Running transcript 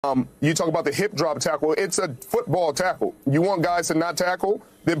You talk about the hip drop tackle. It's a football tackle. You want guys to not tackle,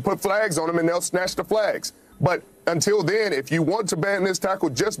 then put flags on them and they'll snatch the flags. But until then, if you want to ban this tackle,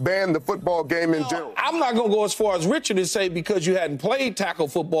 just ban the football game in general. I'm not going to go as far as Richard and say because you hadn't played tackle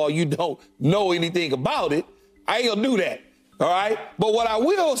football, you don't know anything about it. I ain't going to do that. All right? But what I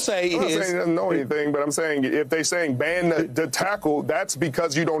will say I'm not is... saying he doesn't know anything, but I'm saying if they're saying ban the tackle, that's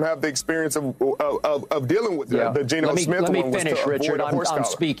because you don't have the experience of dealing with the Geno Smith one. Let me finish, Richard.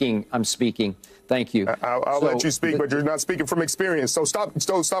 I'm speaking. Thank you. I'll let you speak, but you're not speaking from experience. So stop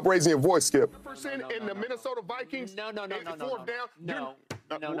raising your voice, Skip. In the Minnesota Vikings. No.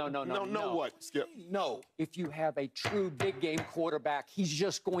 What, Skip? No. If you have a true big game quarterback, he's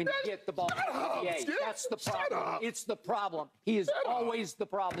just going to get the ball. That's the problem. It's the problem. He is always the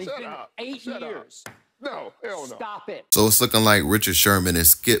problem. He's been 8 years. No, hell no. Stop it. So it's looking like Richard Sherman and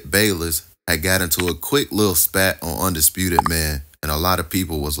Skip Bayless had got into a quick little spat on Undisputed, man. And a lot of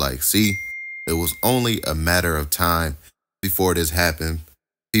people was like, see, it was only a matter of time before this happened.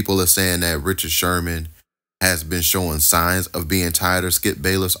 People are saying that Richard Sherman has been showing signs of being tired of Skip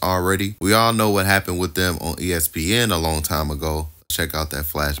Bayless already. We all know what happened with them on ESPN a long time ago. Check out that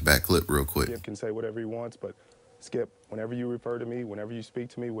flashback clip real quick. Skip can say whatever he wants, but Skip, whenever you refer to me, whenever you speak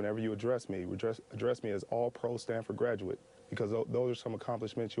to me, whenever you address me as All-Pro Stanford graduate, because those are some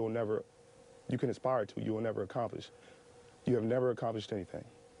accomplishments you can aspire to, you will never accomplish. You have never accomplished anything.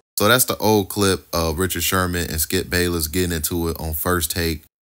 So that's the old clip of Richard Sherman and Skip Bayless getting into it on First Take.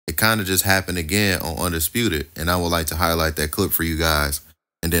 It kind of just happened again on Undisputed, and I would like to highlight that clip for you guys,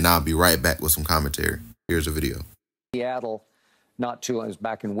 and then I'll be right back with some commentary. Here's a video. Seattle, not too long, it was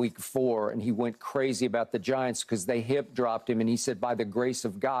back in week 4, and he went crazy about the Giants because they hip dropped him, and he said by the grace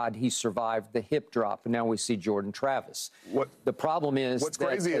of God, he survived the hip drop, and now we see Jordan Travis. The problem is... What's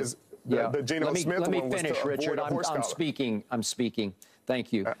crazy is the Geno Smith one was to avoid a horse collar. Let me finish, Richard. I'm speaking.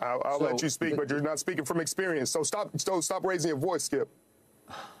 Thank you. I'll let you speak, but you're not speaking from experience. So stop raising your voice, Skip.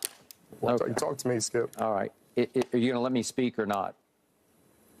 Okay. Talk to me, Skip. All right. Are you going to let me speak or not?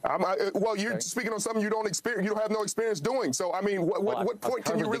 Well, you're speaking on something you don't have no experience doing. So, I mean, what point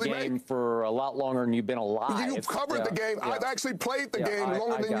can you really make? I've covered the game for a lot longer than you've been alive. You've covered the game. Yeah. I've actually played the game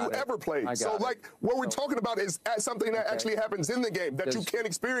longer than you ever played. So, like, what we're talking about is something that actually happens in the game that you can't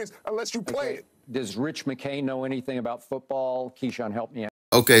experience unless you play it. Does Rich McKay know anything about football? Keyshawn, help me out.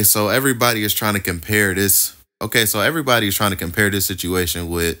 Okay, so everybody is trying to compare this. Situation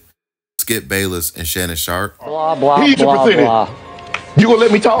with Skip Bayless and Shannon Sharp. Blah, blah. You gonna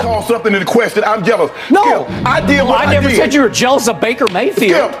let me talk? Call something into question. I'm jealous. No, Skip, I did what I did. I never said you were jealous of Baker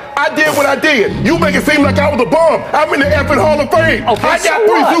Mayfield. Skip, I did what I did. You make it seem like I was a bum. I'm in the effing Hall of Fame. Okay, I got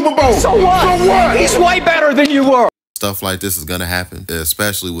 3 Super Bowls. So what? He's way better than you were. Stuff like this is gonna happen,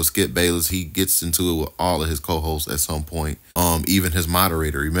 especially with Skip Bayless. He gets into it with all of his co-hosts at some point. Even his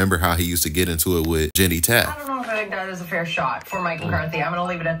moderator. Remember how he used to get into it with Jenny Taft? I don't know if I think that is a fair shot for Mike McCarthy. I'm going to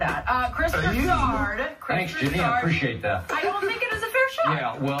leave it at that. Chris Broussard. Thanks, Jenny. I appreciate that. I don't think it is a fair shot.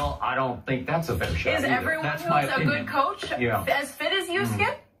 Yeah, well, I don't think that's a fair shot. Is everyone who's a good coach as fit as you,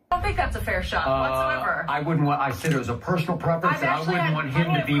 Skip? I don't think that's a fair shot whatsoever. I wouldn't want. I said it was a personal preference, and I wouldn't want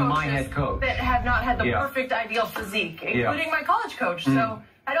him to be my head coach. That have not had the perfect ideal physique, including my college coach. So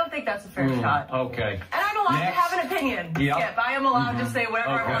I don't think that's a fair shot. Okay. And I'm allowed to have an opinion, Skip. I am allowed to say whatever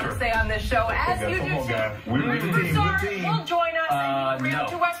I want to say on this show, as you do too. Chris Broussard will join us and react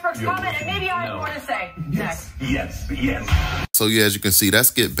to Westbrook's comment, and maybe I have more to say next. Yes. So yeah, as you can see, that's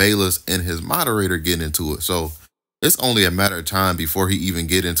Skip Bayless and his moderator getting into it. So it's only a matter of time before he even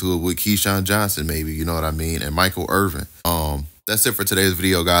get into it with Keyshawn Johnson, maybe, you know what I mean, and Michael Irvin. That's it for today's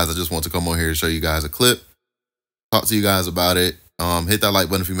video, guys. I just want to come on here and show you guys a clip, talk to you guys about it. Hit that like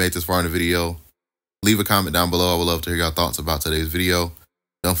button if you made this far in the video. Leave a comment down below. I would love to hear your thoughts about today's video.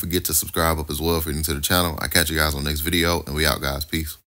 Don't forget to subscribe up as well if you're new to the channel. I'll catch you guys on the next video, and we out, guys. Peace.